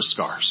one of those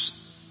scars.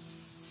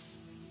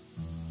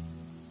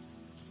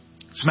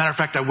 As a matter of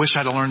fact, I wish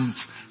I'd learned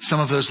some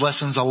of those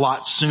lessons a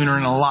lot sooner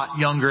and a lot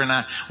younger, and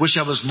I wish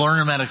I was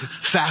learning them at a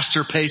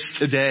faster pace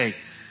today.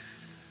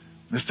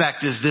 The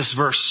fact is, this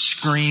verse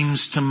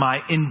screams to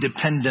my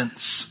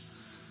independence,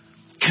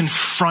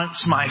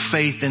 confronts my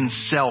faith in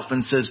self,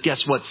 and says,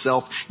 guess what,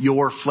 self?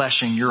 Your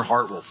flesh and your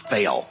heart will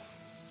fail.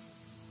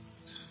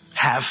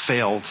 Have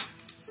failed.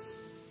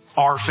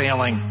 Are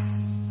failing.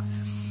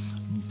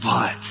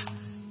 But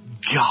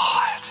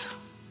God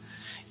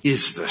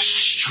is the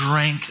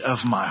strength of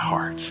my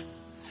heart.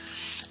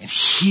 And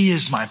He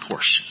is my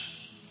portion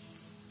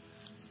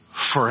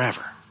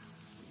forever.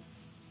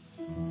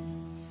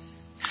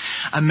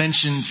 I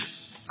mentioned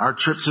our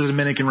trip to the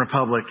Dominican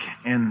Republic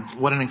and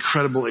what an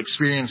incredible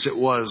experience it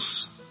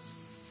was.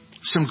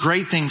 Some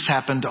great things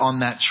happened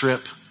on that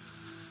trip.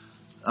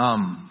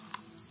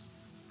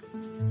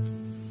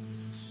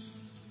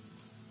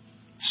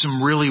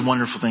 Some really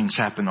wonderful things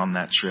happened on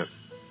that trip.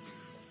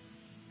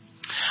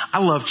 I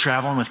love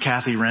traveling with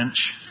Kathy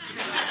Wrench.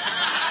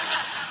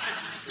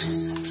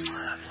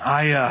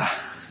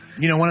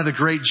 One of the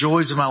great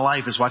joys of my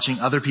life is watching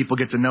other people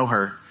get to know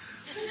her.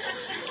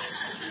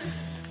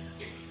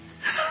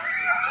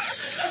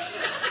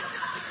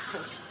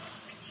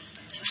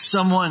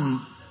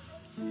 Someone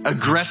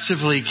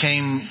aggressively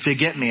came to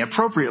get me,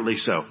 appropriately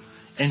so,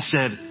 and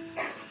said,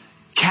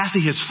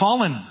 Kathy has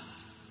fallen.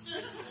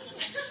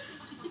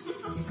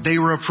 They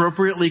were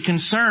appropriately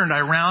concerned. I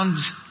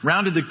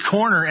rounded the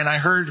corner and I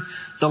heard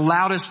the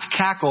loudest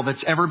cackle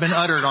that's ever been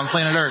uttered on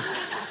planet Earth.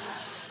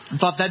 I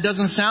thought, that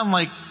doesn't sound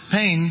like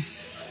pain.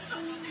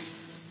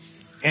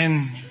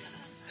 And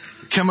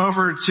come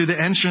over to the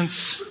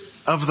entrance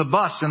of the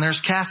bus, and there's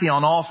Kathy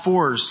on all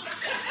fours,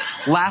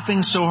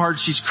 laughing so hard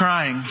she's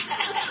crying.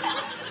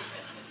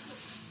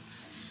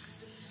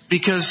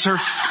 Because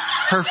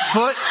her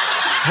foot...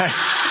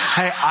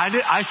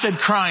 I said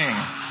crying.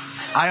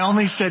 I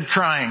only said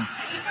crying.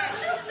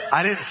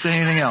 I didn't say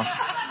anything else.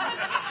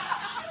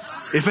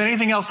 If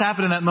anything else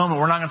happened in that moment,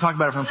 we're not going to talk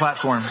about it from the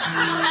platform.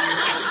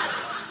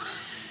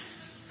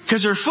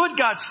 Because her foot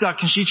got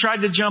stuck and she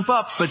tried to jump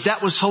up, but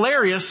that was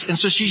hilarious. And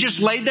so she just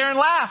laid there and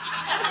laughed.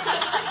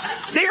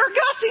 Dear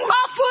Gussie,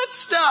 my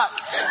foot's stuck.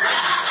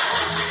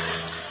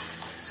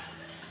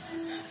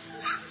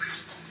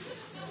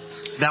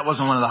 That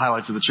wasn't one of the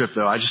highlights of the trip,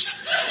 though. I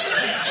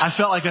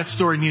felt like that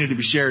story needed to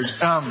be shared.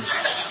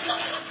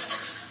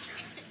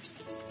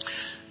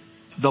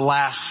 The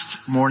last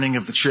morning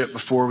of the trip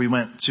before we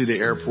went to the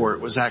airport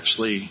was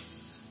actually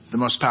the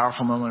most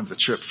powerful moment of the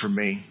trip for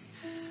me.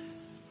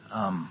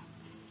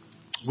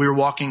 We were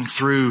walking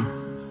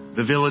through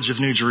the village of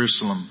New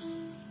Jerusalem,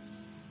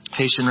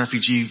 Haitian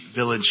refugee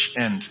village,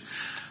 and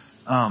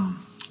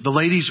the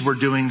ladies were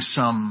doing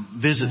some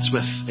visits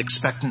with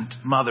expectant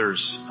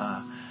mothers,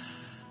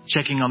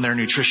 checking on their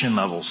nutrition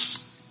levels.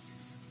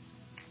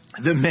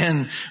 The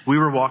men, we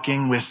were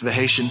walking with the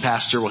Haitian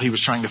pastor while he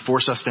was trying to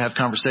force us to have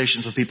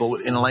conversations with people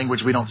in a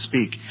language we don't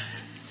speak.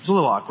 It's a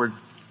little awkward.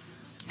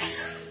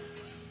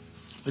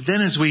 But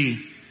then as we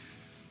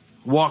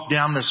walked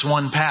down this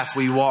one path,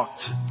 we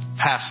walked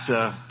past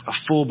a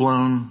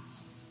full-blown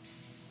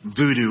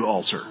voodoo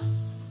altar.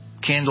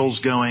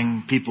 Candles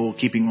going, people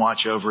keeping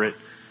watch over it.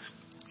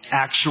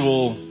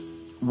 Actual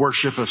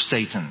worship of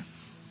Satan.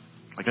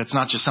 Like, that's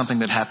not just something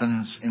that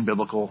happens in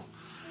biblical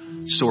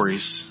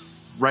stories.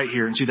 Right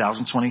here in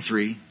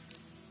 2023,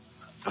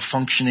 a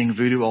functioning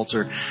voodoo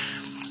altar.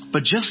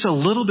 But just a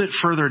little bit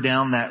further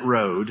down that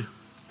road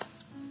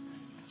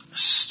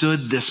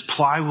stood this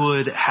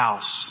plywood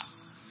house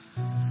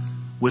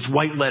with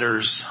white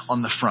letters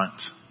on the front.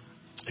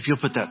 If you'll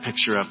put that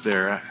picture up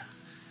there.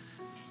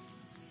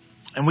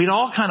 And we'd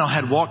all kind of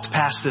had walked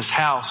past this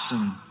house,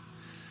 and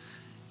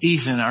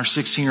Ethan, our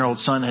 16-year-old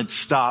son, had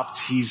stopped.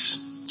 He's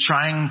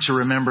trying to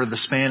remember the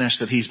Spanish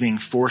that he's being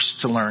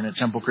forced to learn at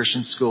Temple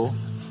Christian School.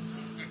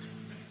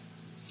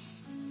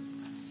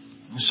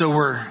 So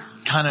we're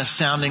kind of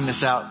sounding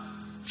this out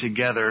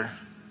together.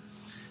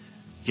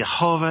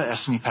 Jehovah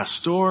es mi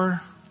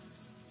pastor.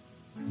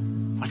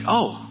 Like,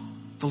 oh,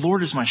 the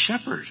Lord is my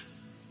shepherd.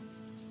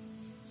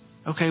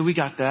 Okay, we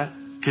got that.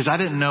 because I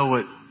didn't know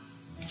what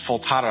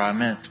pholtara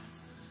meant.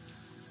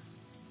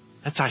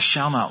 That's I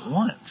shall not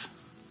want.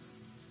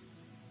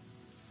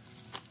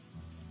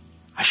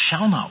 I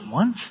shall not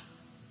want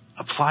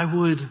a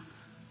plywood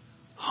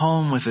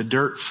home with a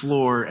dirt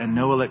floor and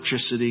no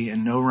electricity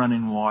and no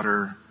running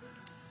water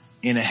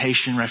in a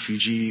Haitian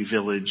refugee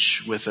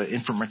village with an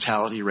infant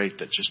mortality rate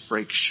that just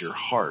breaks your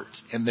heart.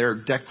 And their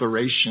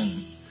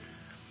declaration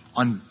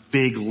on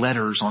big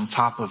letters on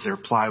top of their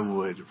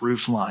plywood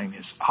roof line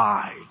is,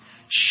 I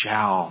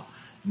shall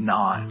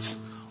not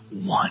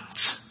want.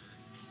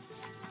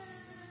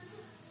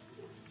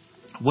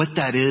 What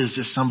that is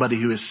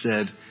somebody who has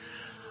said,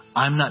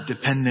 I'm not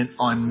dependent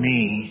on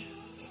me.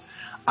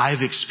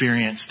 I've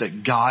experienced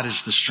that God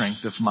is the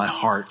strength of my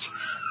heart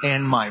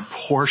and my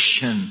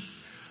portion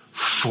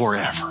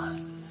forever.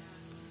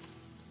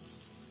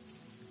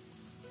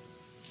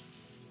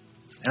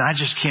 And I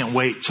just can't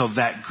wait till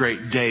that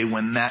great day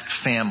when that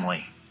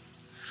family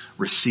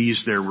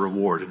receives their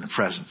reward in the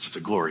presence of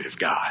the glory of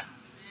God.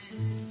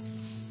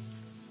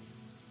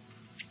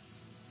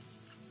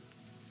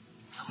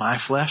 My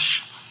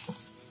flesh,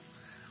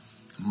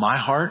 my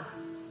heart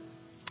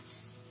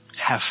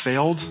have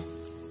failed,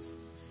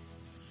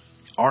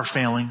 are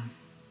failing,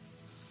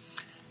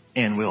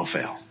 and will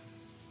fail.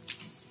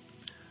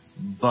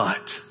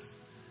 But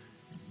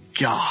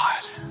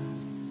God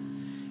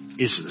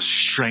is the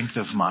strength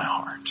of my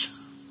heart.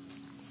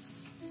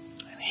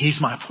 And He's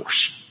my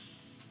portion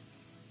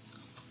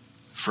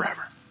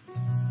forever.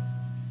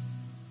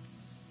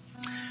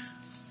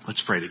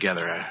 Let's pray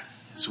together.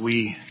 As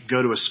we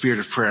go to a spirit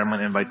of prayer, I'm going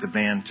to invite the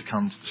band to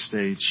come to the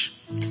stage.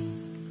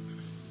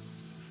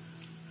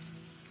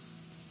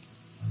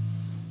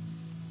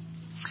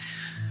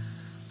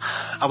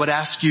 I would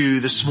ask you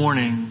this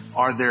morning,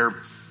 are there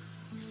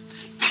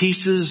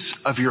pieces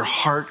of your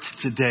heart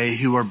today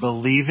who are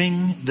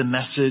believing the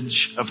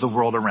message of the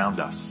world around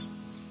us?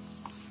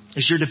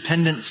 Is your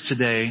dependence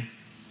today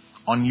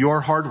on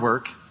your hard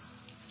work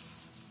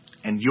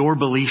and your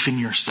belief in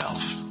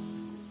yourself?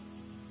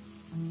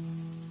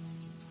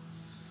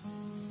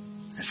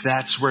 If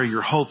that's where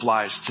your hope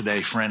lies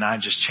today, friend, I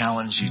just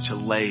challenge you to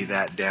lay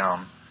that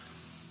down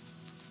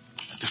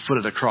at the foot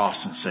of the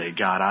cross and say,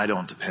 God, I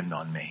don't depend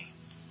on me.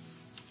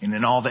 And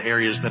in all the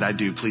areas that I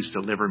do, please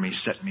deliver me,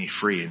 set me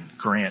free, and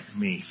grant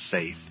me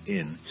faith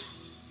in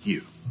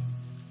you.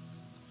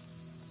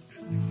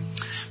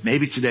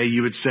 Maybe today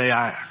you would say,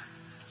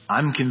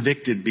 I'm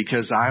convicted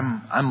because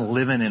I'm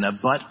living in a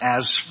but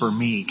as for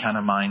me kind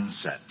of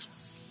mindset.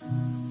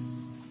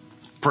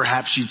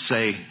 Perhaps you'd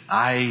say,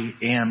 I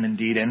am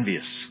indeed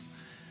envious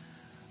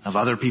of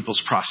other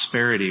people's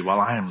prosperity while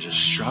I am just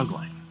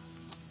struggling.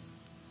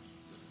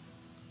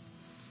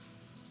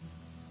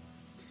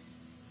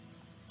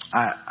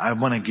 I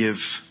want to give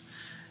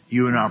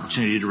you an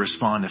opportunity to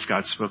respond if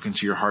God's spoken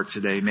to your heart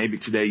today. Maybe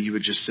today you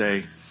would just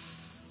say,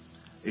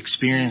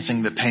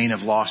 experiencing the pain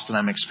of loss that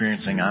I'm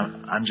experiencing,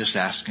 I'm just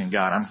asking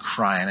God, I'm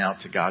crying out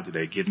to God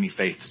today, give me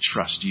faith to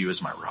trust you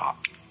as my rock.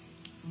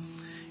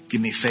 Give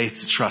me faith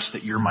to trust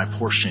that you're my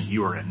portion.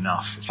 You are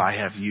enough. If I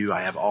have you,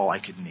 I have all I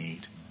could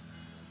need.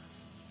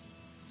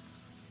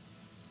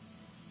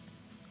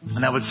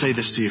 And I would say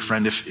this to you,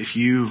 friend, if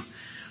you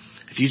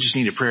just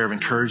need a prayer of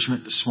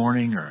encouragement this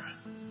morning or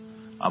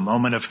a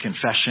moment of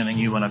confession and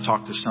you want to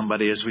talk to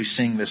somebody as we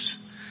sing this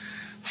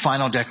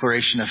final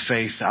declaration of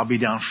faith, I'll be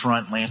down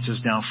front. Lance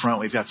is down front.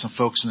 We've got some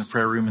folks in the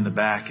prayer room in the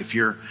back. If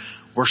you're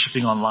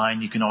worshiping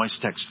online, you can always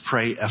text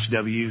Pray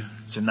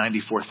FW to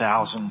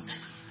 94,000.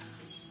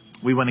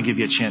 We want to give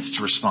you a chance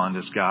to respond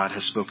as God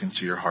has spoken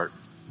to your heart.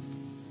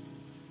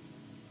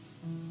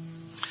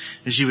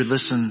 As you would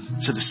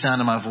listen to the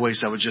sound of my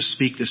voice, I would just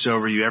speak this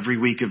over you. Every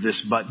week of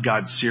this But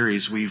God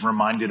series, we've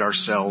reminded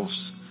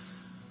ourselves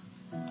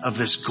of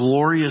this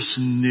glorious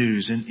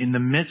news in the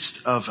midst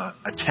of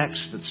a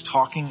text that's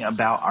talking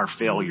about our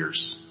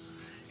failures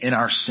and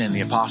our sin.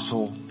 The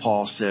Apostle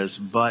Paul says,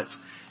 but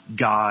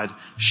God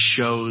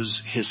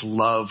shows His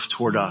love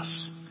toward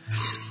us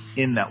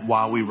in that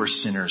while we were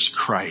sinners,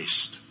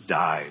 Christ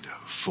died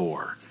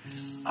for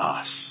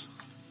us.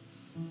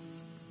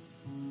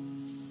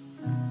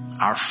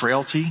 Our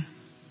frailty,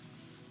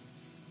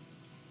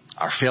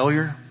 our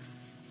failure,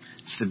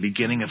 it's the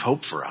beginning of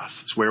hope for us.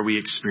 It's where we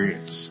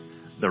experience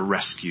the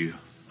rescue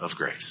of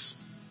grace.